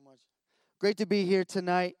Great to be here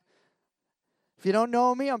tonight. If you don't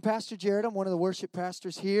know me, I'm Pastor Jared. I'm one of the worship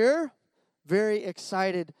pastors here. Very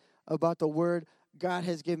excited about the word God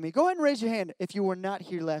has given me. Go ahead and raise your hand if you were not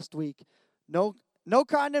here last week. No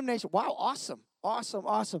condemnation. Wow, awesome. Well,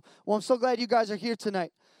 I'm so glad you guys are here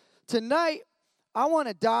tonight. Tonight, I want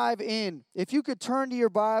to dive in. If you could turn to your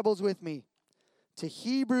Bibles with me to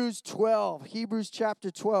Hebrews 12. Hebrews chapter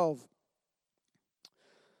 12.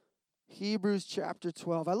 Hebrews chapter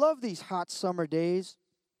 12. I love these hot summer days.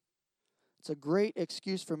 It's a great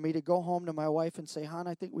excuse for me to go home to my wife and say, "Hon,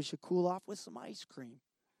 I think we should cool off with some ice cream."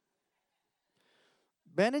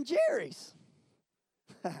 Ben and Jerry's.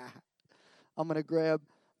 I'm going to grab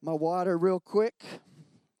my water real quick.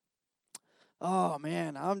 Oh,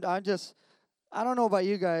 man, I don't know about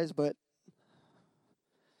you guys, but,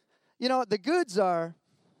 the goods are,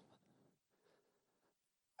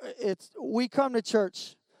 we come to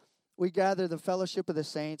church. We gather the fellowship of the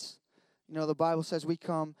saints. The Bible says we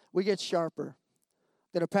get sharper.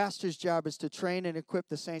 That a pastor's job is to train and equip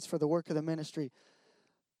the saints for the work of the ministry.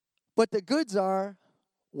 But the goods are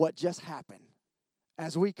what just happened.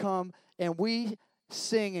 As we come and we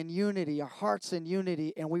sing in unity, our hearts in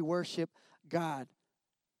unity, and we worship God.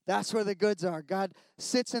 That's where the goods are. God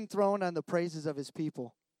sits enthroned on the praises of his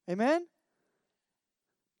people. Amen?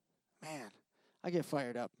 Man, I get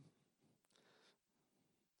fired up.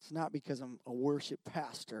 It's not because I'm a worship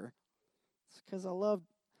pastor. It's because I love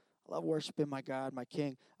worshiping my God, my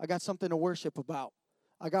King. I got something to worship about.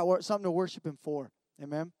 I got something to worship him for.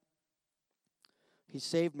 Amen? He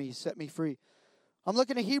saved me. He set me free. I'm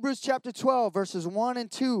looking at Hebrews chapter 12, verses 1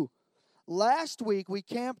 and 2. Last week, we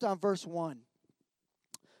camped on verse 1.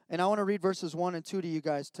 And I want to read verses 1 and 2 to you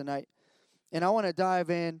guys tonight. And I want to dive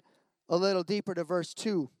in a little deeper to verse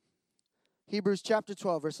 2. Hebrews chapter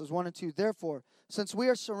 12, verses 1 and 2. Therefore, since we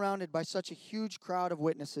are surrounded by such a huge crowd of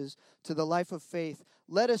witnesses to the life of faith,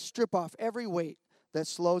 let us strip off every weight that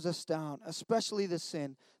slows us down, especially the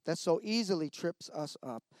sin that so easily trips us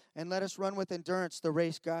up, and let us run with endurance the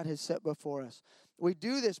race God has set before us. We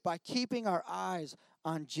do this by keeping our eyes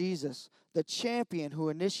on Jesus, the champion who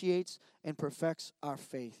initiates and perfects our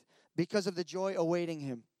faith. Because of the joy awaiting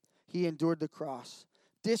him, he endured the cross,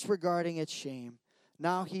 disregarding its shame.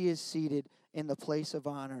 Now he is seated in the place of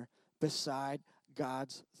honor beside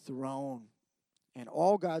God's throne. And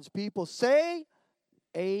all God's people say,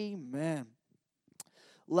 amen.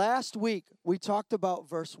 Last week, we talked about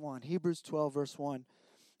verse 1, Hebrews 12, verse 1,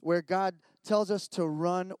 where God tells us to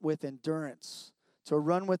run with endurance,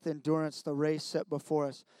 the race set before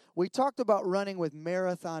us. We talked about running with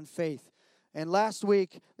marathon faith. And last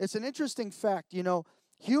week, it's an interesting fact,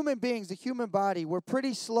 human beings, the human body, we're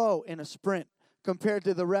pretty slow in a sprint compared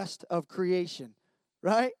to the rest of creation,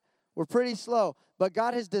 right? We're pretty slow. But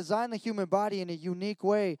God has designed the human body in a unique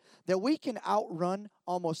way that we can outrun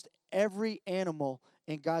almost every animal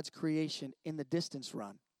in God's creation in the distance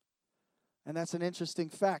run. And that's an interesting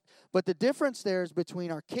fact. But the difference there is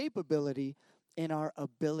between our capability and our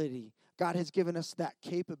ability. God has given us that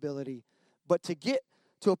capability. But to get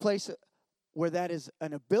to a place where that is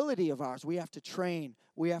an ability of ours, we have to train.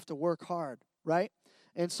 We have to work hard, right?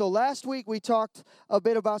 And so last week we talked a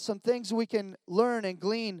bit about some things we can learn and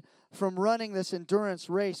glean from running this endurance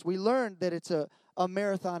race. We learned that it's a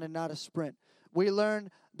marathon and not a sprint. We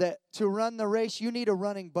learned that to run the race, you need a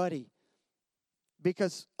running buddy.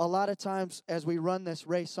 Because a lot of times as we run this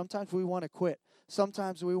race, sometimes we want to quit.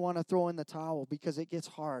 Sometimes we want to throw in the towel because it gets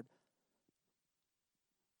hard.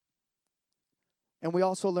 And we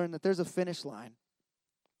also learned that there's a finish line.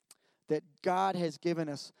 That God has given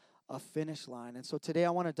us a finish line. And so today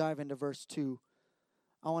I want to dive into verse 2.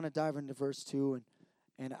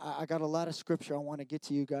 And I got a lot of scripture I want to get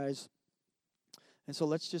to you guys. And so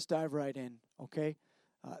let's just dive right in, okay?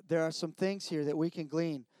 There are some things here that we can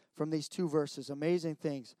glean from these two verses, amazing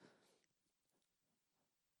things.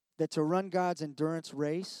 That to run God's endurance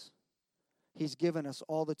race, he's given us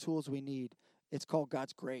all the tools we need. It's called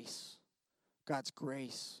God's grace. God's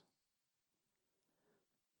grace.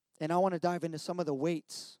 And I want to dive into some of the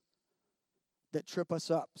weights that trip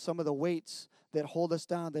us up, some of the weights that hold us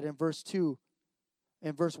down, that in verse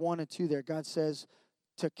 1 and 2 there, God says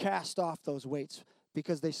to cast off those weights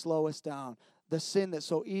because they slow us down. The sin that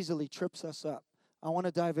so easily trips us up. I want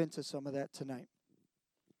to dive into some of that tonight.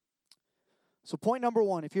 So point number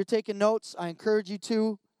 1, if you're taking notes, I encourage you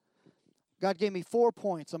to. God gave me 4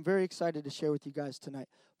 points I'm very excited to share with you guys tonight.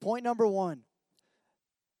 Point number 1,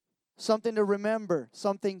 something to remember,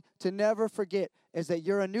 something to never forget, is that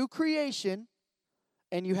you're a new creation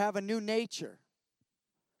and you have a new nature.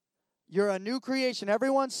 You're a new creation.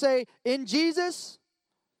 Everyone say, in Jesus,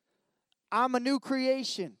 I'm a new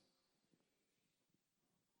creation.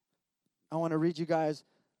 I want to read you guys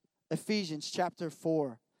Ephesians chapter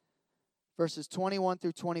 4, verses 21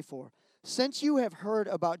 through 24. Since you have heard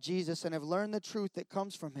about Jesus and have learned the truth that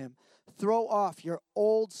comes from him, throw off your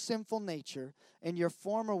old sinful nature and your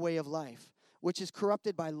former way of life, which is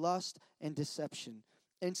corrupted by lust and deception.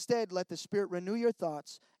 Instead, let the Spirit renew your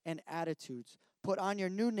thoughts and attitudes. Put on your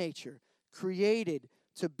new nature, created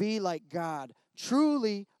to be like God,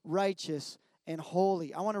 truly righteous and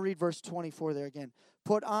holy. I want to read verse 24 there again.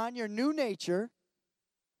 Put on your new nature,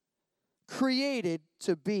 created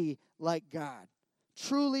to be like God,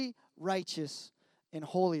 truly righteous and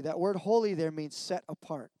holy. That word holy there means set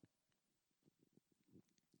apart.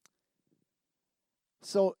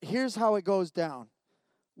 So here's how it goes down.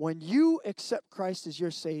 When you accept Christ as your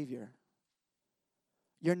Savior,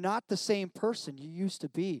 you're not the same person you used to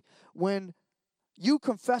be. When you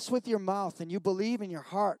confess with your mouth and you believe in your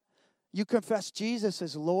heart, you confess Jesus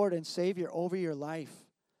as Lord and Savior over your life,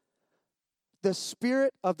 the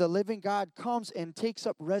Spirit of the living God comes and takes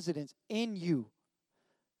up residence in you.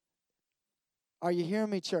 Are you hearing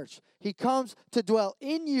me, church? He comes to dwell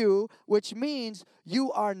in you, which means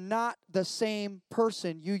you are not the same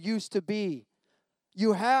person you used to be.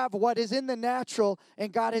 You have what is in the natural,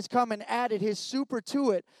 and God has come and added his super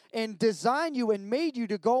to it and designed you and made you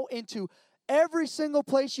to go into every single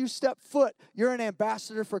place you step foot. You're an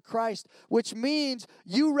ambassador for Christ, which means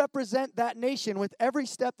you represent that nation with every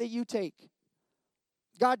step that you take.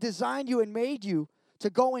 God designed you and made you to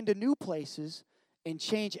go into new places and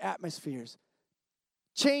change atmospheres.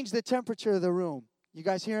 Change the temperature of the room. You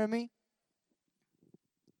guys hearing me?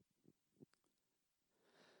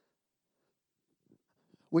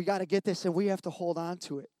 We got to get this, and we have to hold on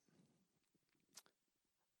to it.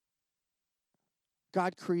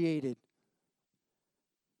 God created.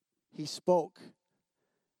 He spoke.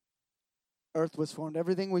 Earth was formed.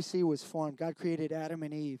 Everything we see was formed. God created Adam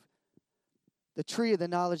and Eve. The tree of the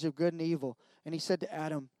knowledge of good and evil. And he said to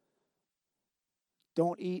Adam,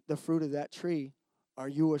 don't eat the fruit of that tree, or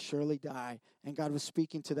you will surely die. And God was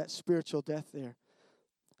speaking to that spiritual death there.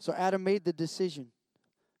 So Adam made the decision,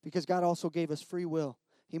 because God also gave us free will.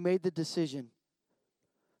 He made the decision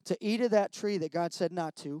to eat of that tree that God said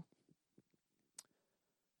not to.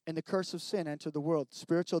 And the curse of sin entered the world.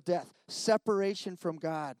 Spiritual death, separation from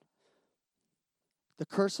God. The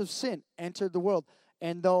curse of sin entered the world.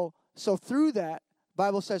 And so through that,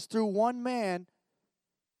 Bible says through one man,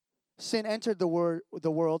 sin entered the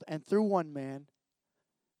world, and through one man,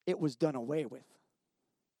 it was done away with.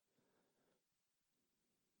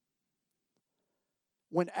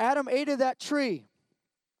 When Adam ate of that tree,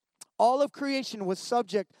 all of creation was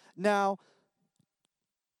subject now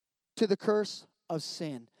to the curse of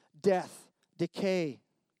sin, death, decay,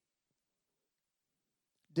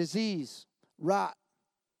 disease, rot.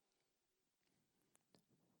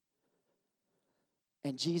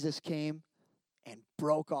 And Jesus came and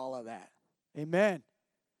broke all of that. Amen.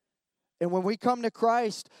 And when we come to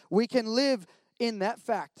Christ, we can live in that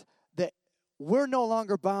fact that we're no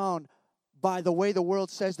longer bound by the way the world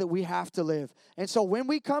says that we have to live. And so when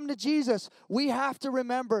we come to Jesus, we have to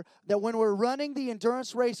remember that when we're running the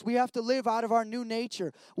endurance race, we have to live out of our new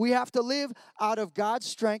nature. We have to live out of God's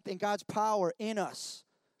strength and God's power in us.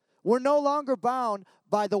 We're no longer bound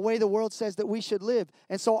by the way the world says that we should live.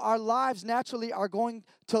 And so our lives naturally are going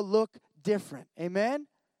to look different. Amen?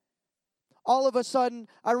 All of a sudden,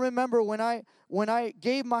 I remember when I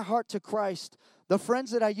gave my heart to Christ, the friends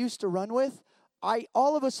that I used to run with,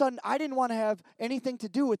 all of a sudden, I didn't want to have anything to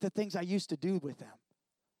do with the things I used to do with them.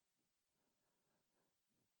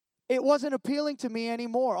 It wasn't appealing to me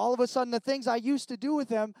anymore. All of a sudden, the things I used to do with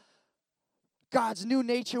them, God's new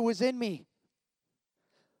nature was in me.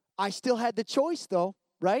 I still had the choice, though,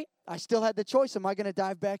 right? I still had the choice. Am I going to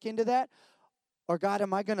dive back into that? Or, God,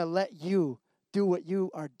 am I going to let you do what you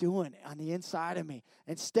are doing on the inside of me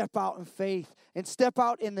and step out in faith and step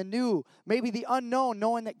out in the new, maybe the unknown,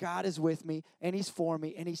 knowing that God is with me and he's for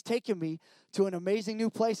me and he's taken me to an amazing new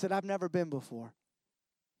place that I've never been before.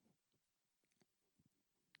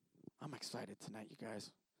 I'm excited tonight, you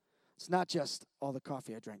guys. It's not just all the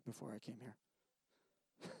coffee I drank before I came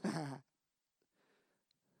here.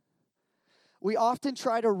 We often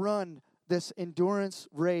try to run this endurance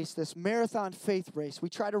race, this marathon faith race. We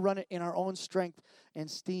try to run it in our own strength and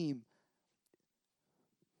steam.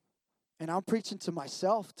 And I'm preaching to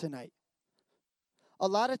myself tonight. A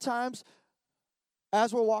lot of times,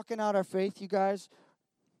 as we're walking out our faith, you guys,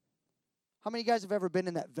 how many of you guys have ever been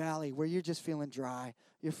in that valley where you're just feeling dry?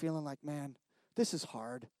 You're feeling like, man, this is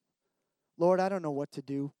hard. Lord, I don't know what to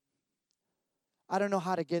do. I don't know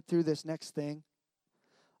how to get through this next thing.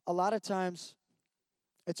 A lot of times,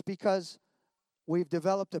 it's because we've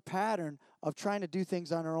developed a pattern of trying to do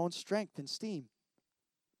things on our own strength and steam.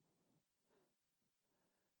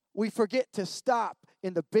 We forget to stop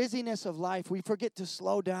in the busyness of life. We forget to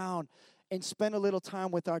slow down and spend a little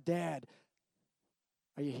time with our dad.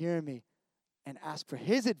 Are you hearing me? And ask for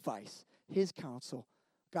his advice, his counsel.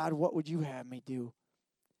 God, what would you have me do?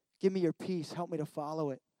 Give me your peace. Help me to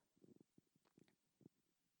follow it.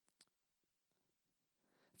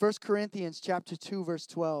 1 Corinthians chapter 2, verse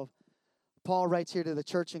 12. Paul writes here to the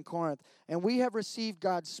church in Corinth, and we have received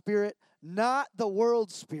God's Spirit, not the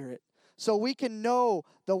world's spirit, so we can know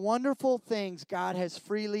the wonderful things God has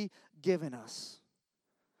freely given us.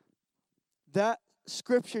 That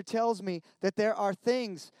scripture tells me that there are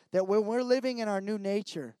things that when we're living in our new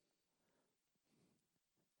nature,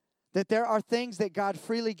 that there are things that God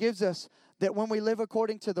freely gives us that when we live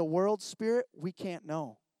according to the world's spirit, we can't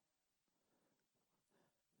know.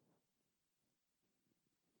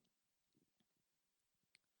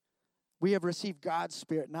 We have received God's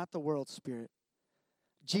Spirit, not the world's spirit.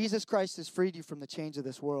 Jesus Christ has freed you from the chains of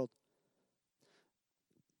this world.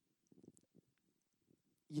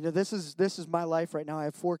 You know, this is my life right now. I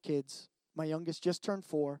have 4 kids. My youngest just turned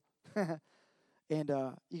 4. And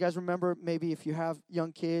you guys remember maybe if you have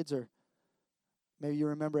young kids, or maybe you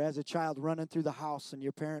remember as a child running through the house and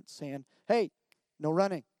your parents saying, hey, no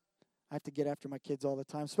running. I have to get after my kids all the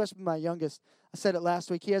time, especially my youngest. I said it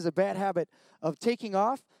last week. He has a bad habit of taking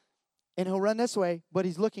off, and he'll run this way, but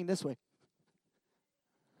he's looking this way.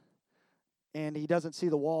 And he doesn't see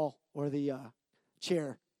the wall or the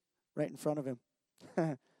chair right in front of him.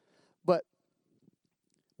 But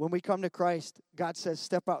when we come to Christ, God says,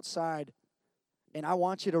 step outside, and I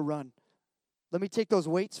want you to run. Let me take those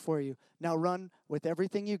weights for you. Now run with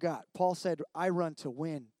everything you got. Paul said, I run to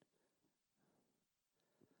win.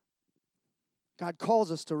 God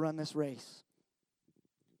calls us to run this race.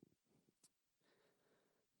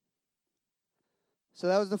 So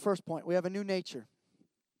that was the first point. We have a new nature.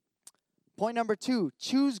 Point number 2,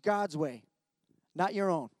 choose God's way, not your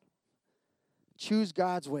own. Choose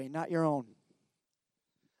God's way, not your own.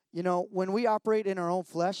 You know, when we operate in our own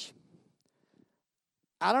flesh,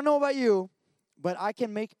 I don't know about you, but I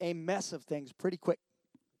can make a mess of things pretty quick.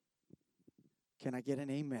 Can I get an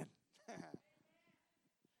amen?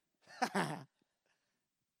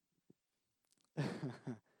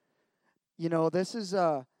 You know, this is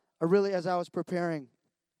really, as I was preparing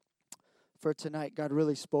for tonight, God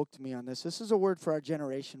really spoke to me on this. This is a word for our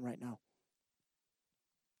generation right now.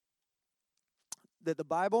 That the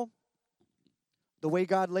Bible, the way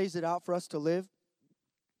God lays it out for us to live,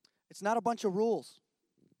 it's not a bunch of rules.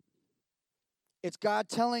 It's God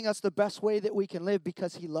telling us the best way that we can live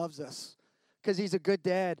because He loves us. Because He's a good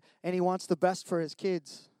dad and He wants the best for His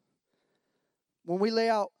kids. When we lay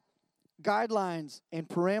out guidelines and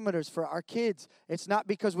parameters for our kids, it's not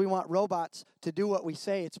because we want robots to do what we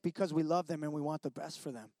say. It's because we love them and we want the best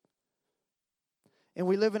for them. And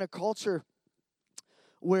we live in a culture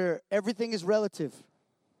where everything is relative.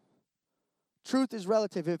 Truth is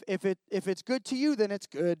relative. If it's good to you, then it's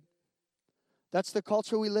good. That's the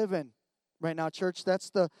culture we live in right now, church.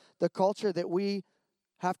 That's the culture that we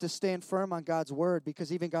have to stand firm on God's word,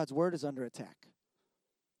 because even God's word is under attack.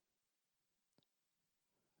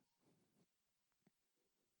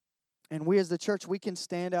 And we as the church, we can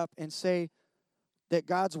stand up and say that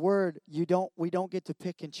God's word, we don't get to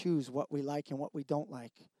pick and choose what we like and what we don't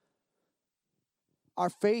like. Our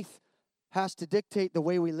faith has to dictate the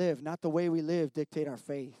way we live, not the way we live dictate our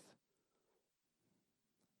faith.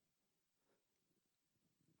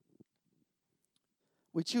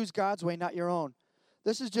 We choose God's way, not your own.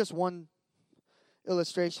 This is just one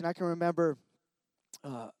illustration. I can remember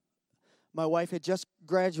my wife had just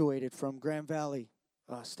graduated from Grand Valley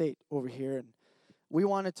State over here, and we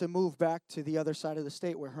wanted to move back to the other side of the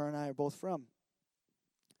state where her and I are both from.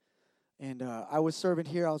 And I was serving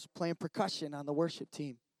here. I was playing percussion on the worship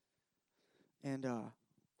team. And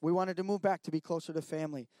we wanted to move back to be closer to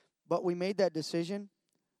family. But we made that decision,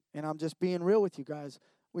 and I'm just being real with you guys.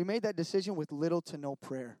 We made that decision with little to no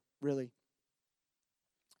prayer, really.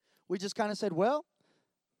 We just kind of said, well,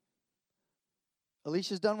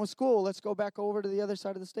 Alicia's done with school. Let's go back over to the other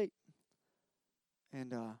side of the state.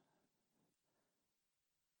 And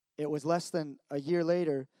it was less than a year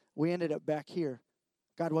later, we ended up back here.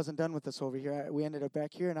 God wasn't done with us over here. We ended up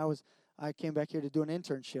back here, and I came back here to do an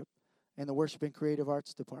internship in the Worship and Creative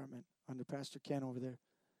Arts Department under Pastor Ken over there.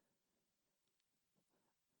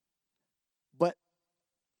 But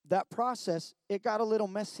that process, it got a little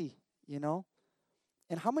messy, you know.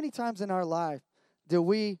 And how many times in our life do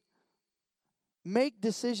we make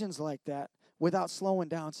decisions like that without slowing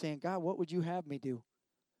down, saying, God, what would you have me do?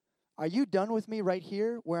 Are you done with me right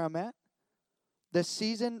here where I'm at? This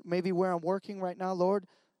season, maybe where I'm working right now, Lord,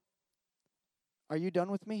 are you done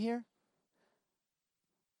with me here?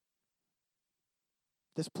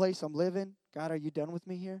 This place I'm living, God, are you done with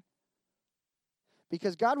me here?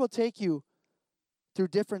 Because God will take you through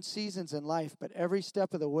different seasons in life, but every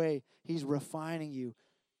step of the way, He's refining you.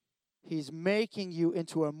 He's making you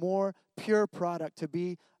into a more pure product to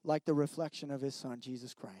be like the reflection of His Son,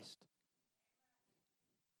 Jesus Christ.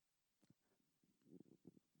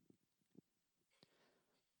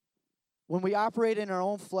 When we operate in our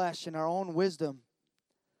own flesh and our own wisdom,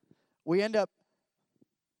 we end up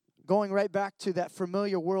going right back to that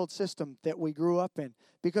familiar world system that we grew up in.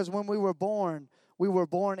 Because when we were born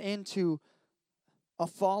into a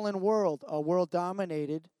fallen world, a world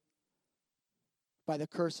dominated by the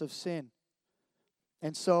curse of sin.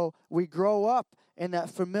 And so we grow up in that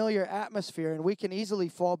familiar atmosphere, and we can easily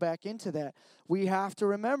fall back into that. We have to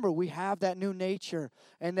remember we have that new nature,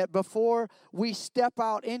 and that before we step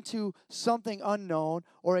out into something unknown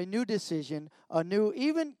or a new decision, let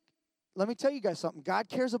me tell you guys something. God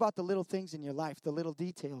cares about the little things in your life, the little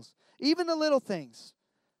details, even the little things.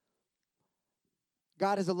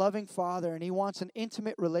 God is a loving Father, and He wants an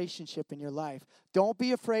intimate relationship in your life. Don't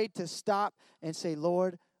be afraid to stop and say,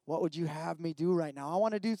 Lord, what would you have me do right now? I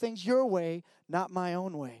want to do things your way, not my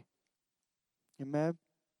own way. Amen.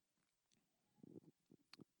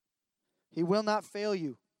 He will not fail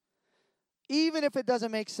you, even if it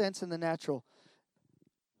doesn't make sense in the natural.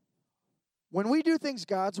 When we do things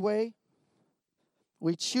God's way,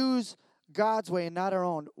 we choose God's way and not our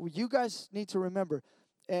own. You guys need to remember,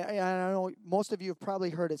 and I know most of you have probably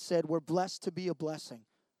heard it said, we're blessed to be a blessing,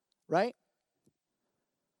 right?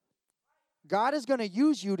 God is going to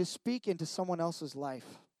use you to speak into someone else's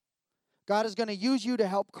life. God is going to use you to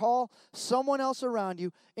help call someone else around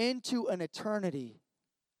you into an eternity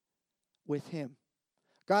with Him.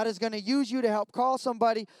 God is going to use you to help call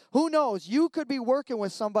somebody. Who knows? You could be working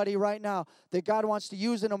with somebody right now that God wants to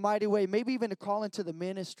use in a mighty way, maybe even to call into the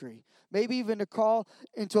ministry, maybe even to call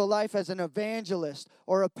into a life as an evangelist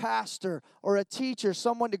or a pastor or a teacher,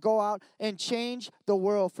 someone to go out and change the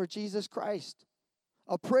world for Jesus Christ.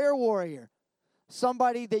 A prayer warrior,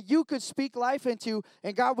 somebody that you could speak life into,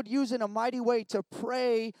 and God would use in a mighty way to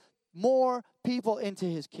pray more people into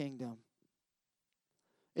His kingdom.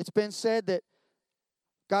 It's been said that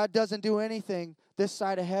God doesn't do anything this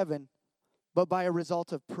side of heaven but by a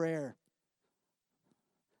result of prayer.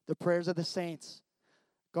 The prayers of the saints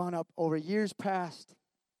gone up over years past.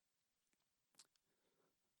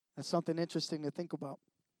 That's something interesting to think about.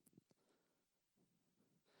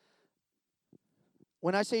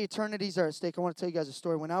 When I say eternities are at stake, I want to tell you guys a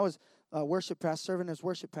story. When I was serving as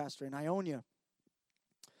worship pastor in Ionia,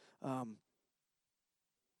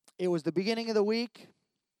 it was the beginning of the week,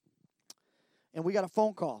 and we got a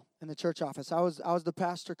phone call in the church office. I was the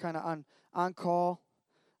pastor kind of on call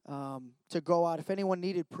to go out. If anyone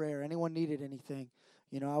needed prayer, anyone needed anything,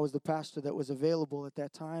 I was the pastor that was available at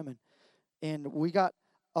that time. And we got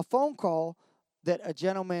a phone call that a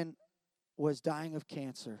gentleman was dying of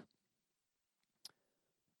cancer.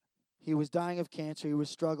 He was dying of cancer. He was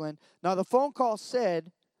struggling. Now, the phone call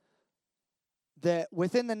said that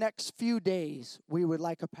within the next few days, we would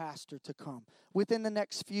like a pastor to come. Within the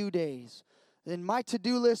next few days. And my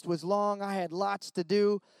to-do list was long. I had lots to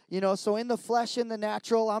do. So in the flesh, in the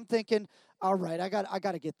natural, I'm thinking, all right, I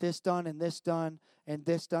got to get this done and this done and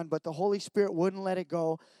this done. But the Holy Spirit wouldn't let it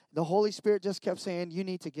go. The Holy Spirit just kept saying, you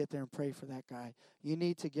need to get there and pray for that guy. You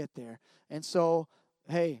need to get there. And so,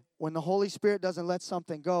 hey, when the Holy Spirit doesn't let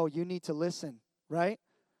something go, you need to listen, right?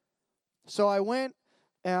 So I went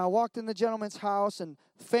and I walked in the gentleman's house, and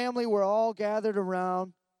family were all gathered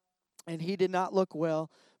around, and he did not look well.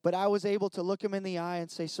 But I was able to look him in the eye and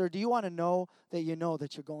say, sir, do you want to know that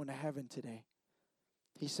you're going to heaven today?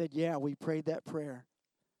 He said, yeah, we prayed that prayer.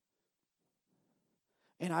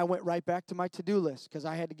 And I went right back to my to-do list because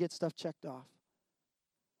I had to get stuff checked off.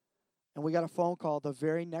 And we got a phone call the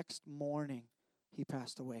very next morning. He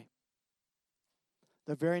passed away.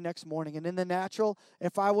 The very next morning. And in the natural,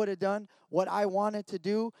 if I would have done what I wanted to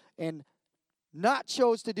do and not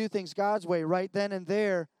chose to do things God's way right then and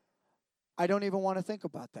there, I don't even want to think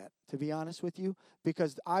about that, to be honest with you,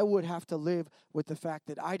 because I would have to live with the fact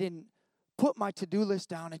that I didn't put my to-do list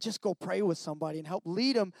down and just go pray with somebody and help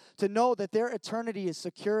lead them to know that their eternity is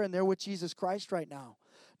secure and they're with Jesus Christ right now.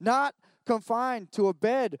 Not confined to a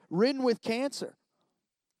bed ridden with cancer.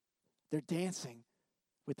 They're dancing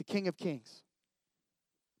with the King of Kings.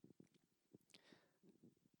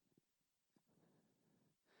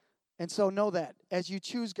 And so know that as you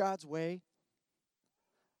choose God's way,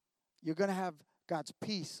 you're going to have God's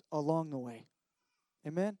peace along the way.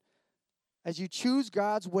 Amen? As you choose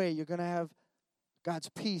God's way, you're going to have God's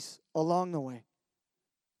peace along the way.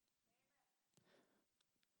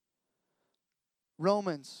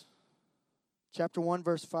 Romans chapter 1,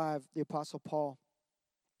 verse 5, the Apostle Paul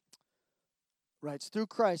writes, through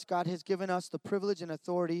Christ, God has given us the privilege and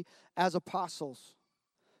authority as apostles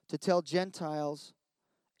to tell Gentiles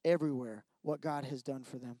everywhere what God has done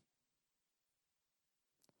for them,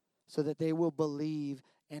 so that they will believe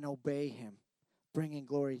and obey him, bringing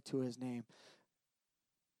glory to his name.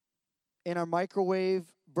 In our microwave,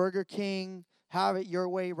 Burger King, have it your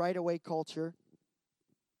way, right away culture,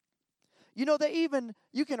 you know that even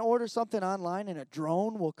you can order something online and a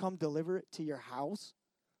drone will come deliver it to your house?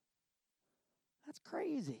 That's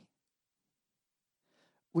crazy.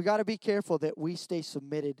 We got to be careful that we stay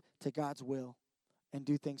submitted to God's will and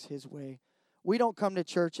do things his way. We don't come to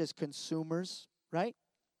church as consumers, right?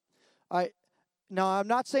 Now, I'm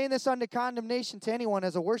not saying this under condemnation to anyone.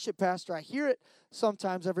 As a worship pastor, I hear it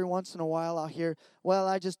sometimes. Every once in a while I'll hear, well,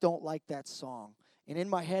 I just don't like that song. And in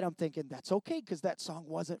my head I'm thinking, that's okay, because that song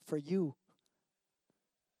wasn't for you.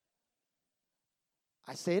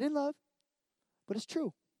 I say it in love, but it's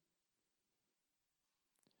true.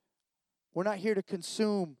 We're not here to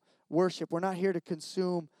consume worship. We're not here to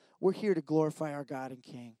consume. We're here to glorify our God and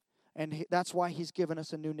King. And that's why he's given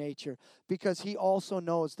us a new nature. Because he also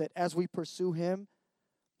knows that as we pursue him,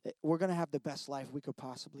 we're going to have the best life we could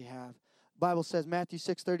possibly have. The Bible says, Matthew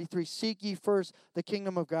 6:33, seek ye first the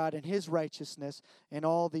kingdom of God and his righteousness, and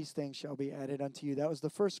all these things shall be added unto you. That was the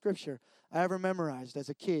first scripture I ever memorized as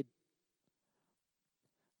a kid.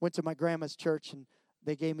 Went to my grandma's church, and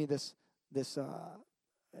they gave me this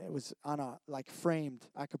it was on a, like, framed.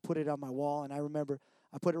 I could put it on my wall, and I remember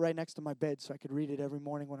I put it right next to my bed so I could read it every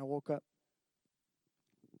morning when I woke up.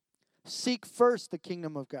 Seek first the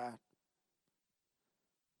kingdom of God.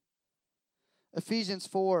 Ephesians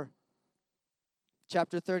 4,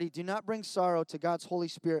 chapter 30, do not bring sorrow to God's Holy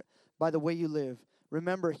Spirit by the way you live.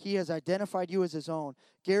 Remember, he has identified you as his own,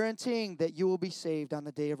 guaranteeing that you will be saved on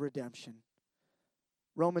the day of redemption.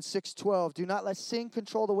 Romans 6:12, do not let sin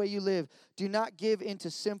control the way you live. Do not give in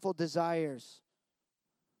to sinful desires.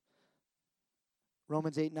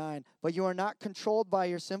 Romans 8:9, but you are not controlled by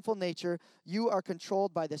your sinful nature. You are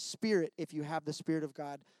controlled by the Spirit if you have the Spirit of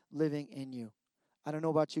God living in you. I don't know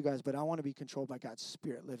about you guys, but I want to be controlled by God's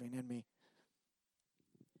Spirit living in me.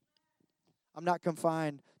 I'm not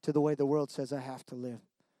confined to the way the world says I have to live.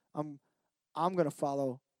 I'm going to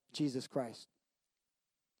follow Jesus Christ.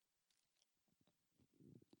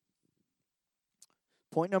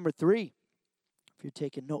 Point number 3, if you're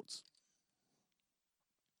taking notes.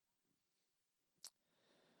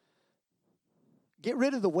 Get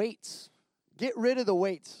rid of the weights. Get rid of the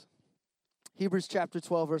weights. Hebrews chapter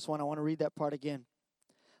 12, verse 1. I want to read that part again.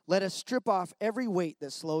 Let us strip off every weight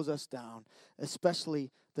that slows us down,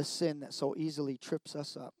 especially the sin that so easily trips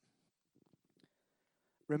us up.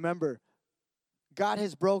 Remember, God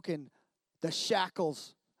has broken the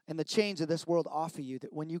shackles and the chains of this world off of you,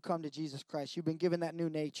 that when you come to Jesus Christ, you've been given that new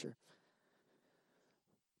nature.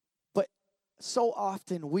 But so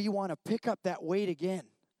often we want to pick up that weight again.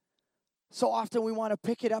 So often we want to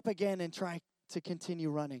pick it up again and try to continue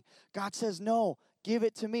running. God says, no, give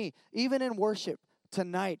it to me. Even in worship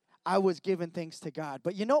tonight, I was giving things to God.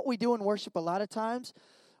 But you know what we do in worship a lot of times?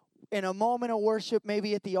 In a moment of worship,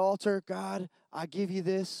 maybe at the altar, God, I give you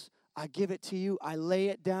this. I give it to you. I lay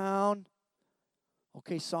it down.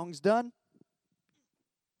 Okay, song's done.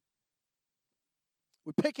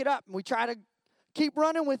 We pick it up and we try to keep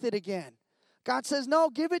running with it again. God says, no,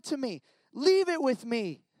 give it to me. Leave it with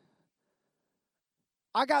me.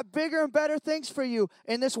 I got bigger and better things for you,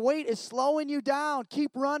 and this weight is slowing you down.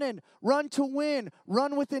 Keep running. Run to win.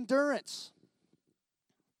 Run with endurance.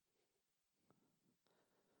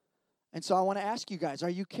 And so I want to ask you guys, are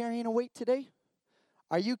you carrying a weight today?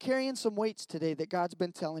 Are you carrying some weights today that God's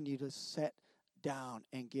been telling you to set down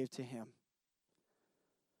and give to him?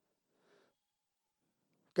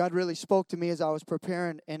 God really spoke to me as I was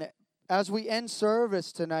preparing, and as we end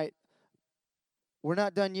service tonight, we're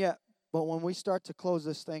not done yet. But when we start to close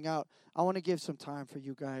this thing out, I want to give some time for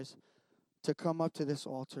you guys to come up to this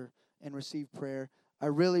altar and receive prayer. I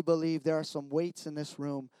really believe there are some weights in this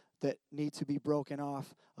room that need to be broken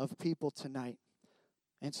off of people tonight.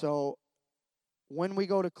 And so when we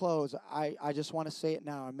go to close, I just want to say it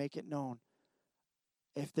now and make it known.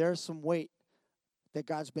 If there's some weight that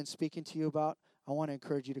God's been speaking to you about, I want to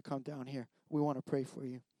encourage you to come down here. We want to pray for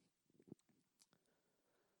you.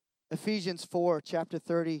 Ephesians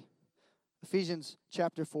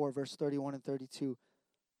chapter 4, verse 31 and 32.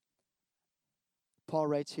 Paul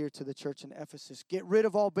writes here to the church in Ephesus, get rid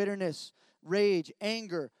of all bitterness, rage,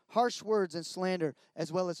 anger, harsh words, and slander,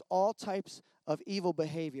 as well as all types of evil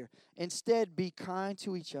behavior. Instead, be kind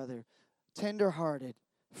to each other, tender-hearted,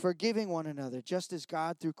 forgiving one another, just as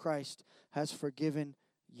God through Christ has forgiven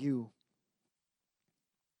you.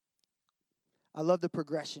 I love the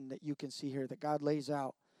progression that you can see here that God lays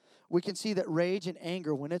out. We can see that rage and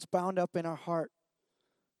anger, when it's bound up in our heart,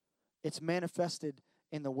 it's manifested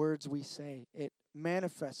in the words we say. It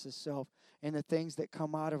manifests itself in the things that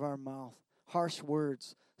come out of our mouth. Harsh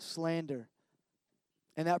words, slander.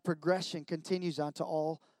 And that progression continues on to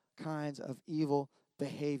all kinds of evil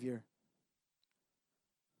behavior.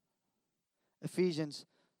 Ephesians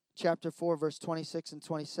chapter 4, verse 26 and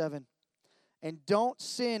 27. And don't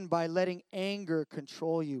sin by letting anger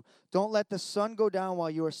control you. Don't let the sun go down while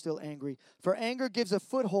you are still angry, for anger gives a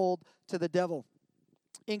foothold to the devil.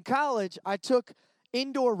 In college, I took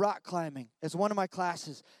indoor rock climbing as one of my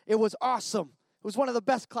classes. It was awesome. It was one of the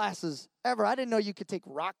best classes ever. I didn't know you could take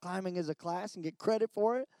rock climbing as a class and get credit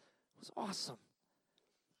for it. It was awesome.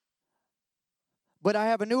 But I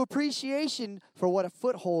have a new appreciation for what a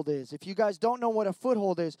foothold is. If you guys don't know what a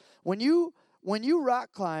foothold is, when you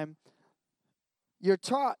rock climb, you're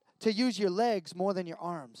taught to use your legs more than your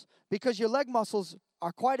arms because your leg muscles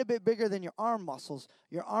are quite a bit bigger than your arm muscles.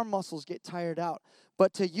 Your arm muscles get tired out.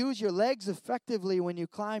 But to use your legs effectively when you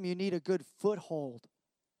climb, you need a good foothold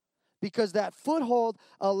because that foothold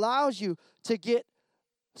allows you to get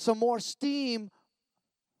some more steam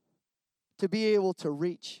to be able to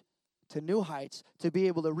reach to new heights, to be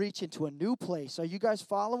able to reach into a new place. Are you guys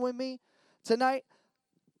following me? Tonight,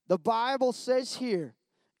 the Bible says here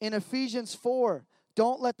in Ephesians 4,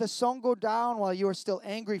 don't let the sun go down while you are still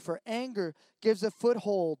angry, for anger gives a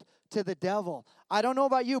foothold to the devil. I don't know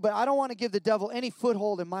about you, but I don't want to give the devil any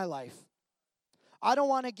foothold in my life. I don't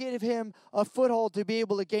want to give him a foothold to be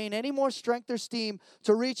able to gain any more strength or steam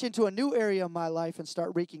to reach into a new area of my life and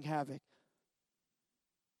start wreaking havoc.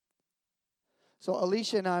 So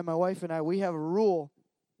Alicia and I, my wife and I, we have a rule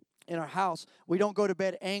in our house. We don't go to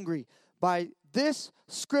bed angry. By this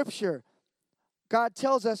scripture, God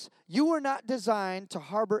tells us you were not designed to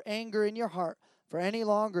harbor anger in your heart for any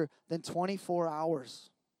longer than 24 hours.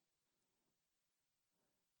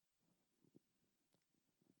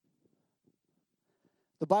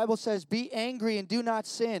 The Bible says, be angry and do not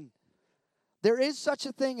sin. There is such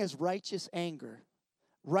a thing as righteous anger,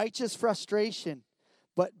 righteous frustration,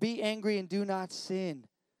 but be angry and do not sin.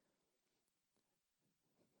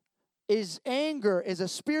 Is a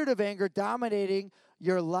spirit of anger dominating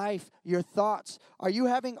your life, your thoughts? Are you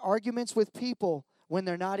having arguments with people when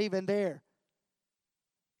they're not even there?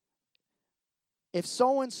 If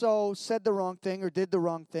so-and-so said the wrong thing or did the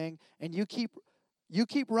wrong thing, and you keep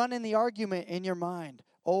running the argument in your mind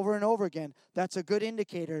over and over again, that's a good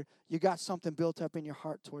indicator you got something built up in your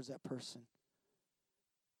heart towards that person.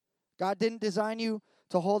 God didn't design you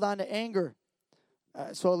to hold on to anger.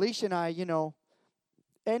 So Alicia and I,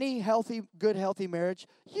 any good healthy marriage,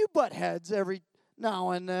 you butt heads every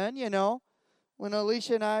now and then, When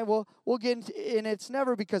Alicia and I, we'll get into, and it's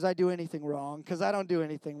never because I do anything wrong, because I don't do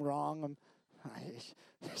anything wrong.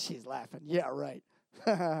 She's laughing. Yeah, right.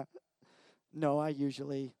 No,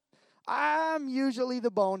 I'm usually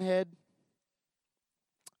the bonehead.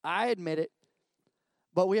 I admit it.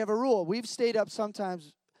 But we have a rule. We've stayed up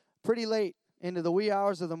sometimes pretty late into the wee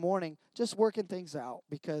hours of the morning just working things out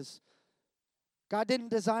because God didn't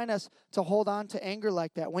design us to hold on to anger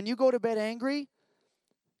like that. When you go to bed angry,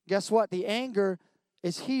 guess what? The anger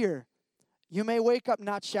is here. You may wake up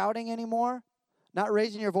not shouting anymore, not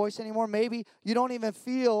raising your voice anymore. Maybe you don't even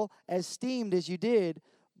feel as steamed as you did,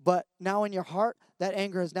 but now in your heart, that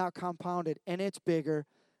anger is now compounded, and it's bigger,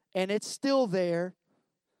 and it's still there,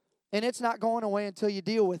 and it's not going away until you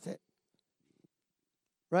deal with it.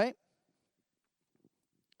 Right?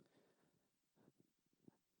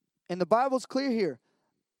 And the Bible's clear here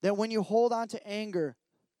that when you hold on to anger,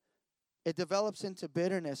 it develops into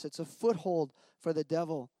bitterness. It's a foothold for the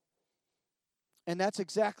devil. And that's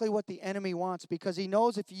exactly what the enemy wants, because he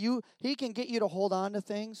knows if he can get you to hold on to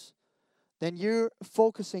things, then you're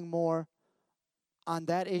focusing more on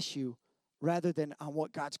that issue rather than on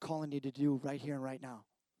what God's calling you to do right here and right now.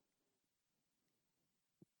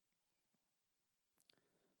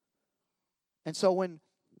 And so when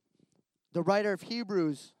the writer of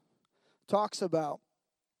Hebrews talks about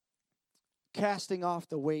casting off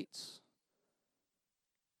the weights,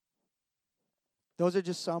 those are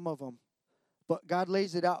just some of them. But God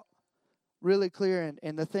lays it out really clear.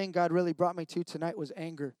 And the thing God really brought me to tonight was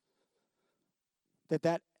anger.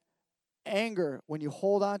 That anger, when you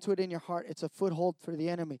hold on to it in your heart, it's a foothold for the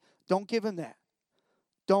enemy. Don't give him that.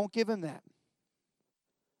 Don't give him that.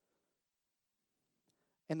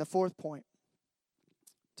 And the fourth point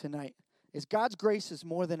tonight is God's grace is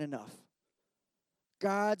more than enough.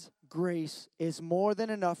 God's grace is more than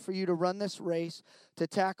enough for you to run this race, to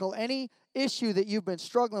tackle any issue that you've been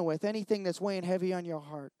struggling with, anything that's weighing heavy on your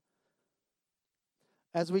heart.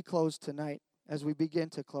 As we close tonight, as we begin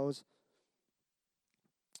to close,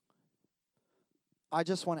 I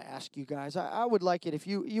just want to ask you guys, I would like it if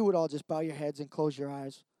you would all just bow your heads and close your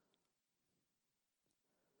eyes.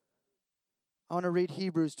 I want to read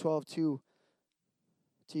Hebrews 12:2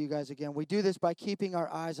 to you guys again. We do this by keeping our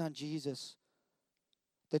eyes on Jesus,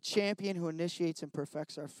 the champion who initiates and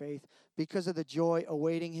perfects our faith. Because of the joy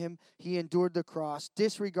awaiting him, he endured the cross,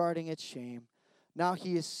 disregarding its shame. Now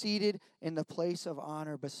he is seated in the place of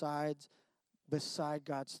honor beside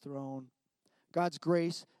God's throne. God's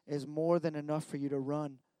grace is more than enough for you to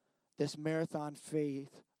run this marathon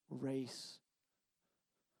faith race.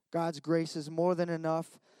 God's grace is more than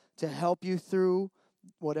enough to help you through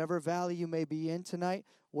whatever valley you may be in tonight,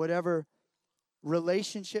 whatever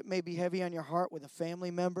relationship may be heavy on your heart with a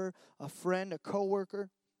family member, a friend, a coworker.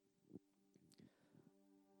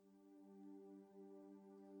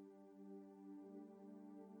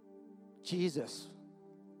 Jesus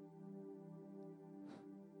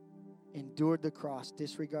endured the cross,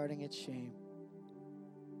 disregarding its shame,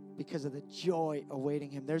 because of the joy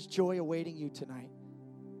awaiting him. There's joy awaiting you tonight.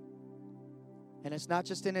 And it's not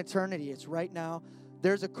just in eternity, it's right now.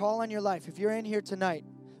 There's a call on your life. If you're in here tonight,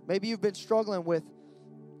 maybe you've been struggling with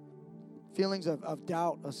feelings of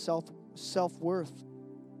doubt, of self-worth.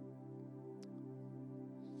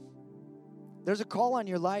 There's a call on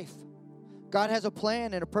your life. God has a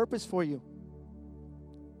plan and a purpose for you.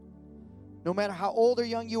 No matter how old or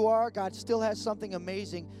young you are, God still has something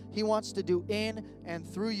amazing he wants to do in and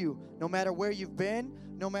through you. No matter where you've been,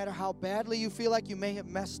 no matter how badly you feel like you may have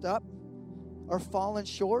messed up or fallen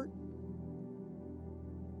short,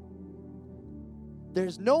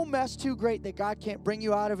 there's no mess too great that God can't bring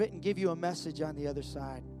you out of it and give you a message on the other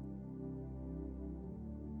side.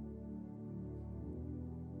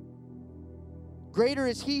 Greater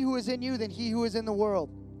is he who is in you than he who is in the world.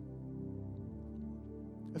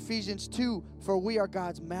 Ephesians 2, for we are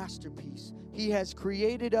God's masterpiece. He has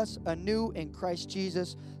created us anew in Christ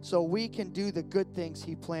Jesus so we can do the good things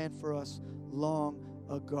he planned for us long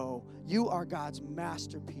ago. You are God's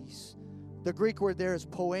masterpiece. The Greek word there is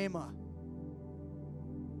poema.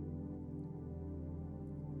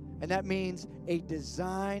 And that means a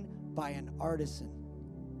design by an artisan.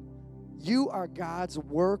 You are God's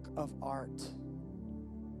work of art.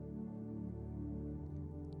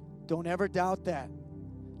 Don't ever doubt that.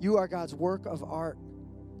 You are God's work of art.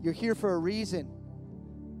 You're here for a reason.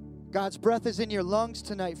 God's breath is in your lungs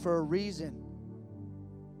tonight for a reason.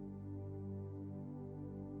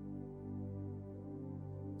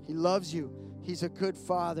 He loves you. He's a good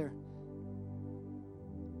father.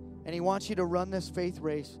 And he wants you to run this faith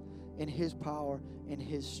race in his power, in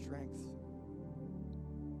his strength.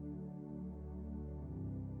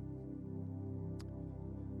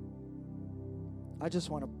 I just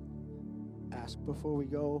want to ask before we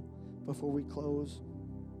go, before we close,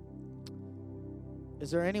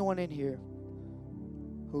 is there anyone in here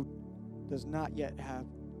who does not yet have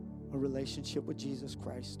a relationship with Jesus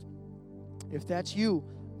Christ? If that's you,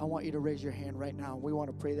 I want you to raise your hand right now. We want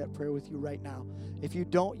to pray that prayer with you right now. If you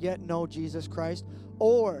don't yet know Jesus Christ,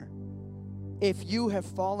 or if you have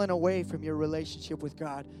fallen away from your relationship with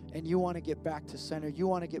God and you want to get back to center, you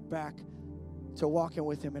want to get back to walking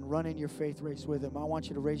with him and running your faith race with him, I want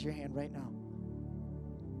you to raise your hand right now.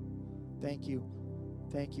 Thank you.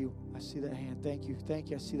 Thank you. I see that hand. Thank you.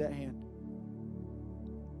 Thank you. I see that hand.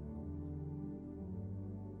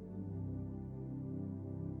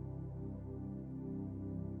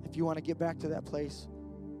 If you want to get back to that place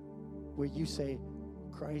where you say,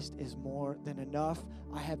 Christ is more than enough,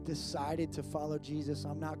 I have decided to follow Jesus,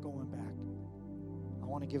 I'm not going back, I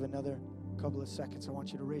want to give another couple of seconds. I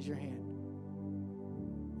want you to raise your hand.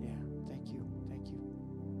 Yeah, thank you. Thank you.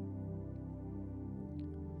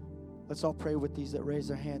 Let's all pray with these that raise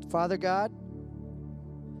their hands. Father God,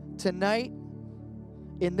 tonight,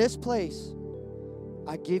 in this place,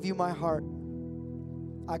 I give you my heart.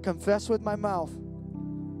 I confess with my mouth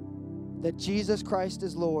that Jesus Christ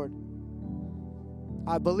is Lord.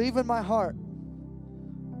 I believe in my heart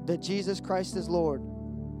that Jesus Christ is Lord.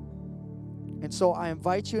 And so I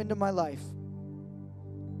invite you into my life.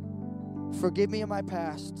 Forgive me of my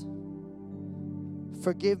past.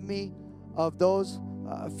 Forgive me of those,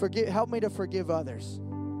 help me to forgive others.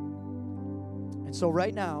 And so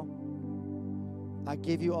right now, I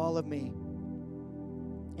give you all of me.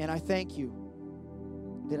 And I thank you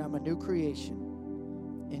that I'm a new creation.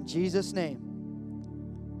 In Jesus' name,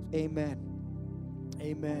 amen.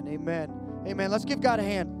 Amen. Amen. Amen. Let's give God a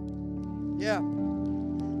hand. Yeah.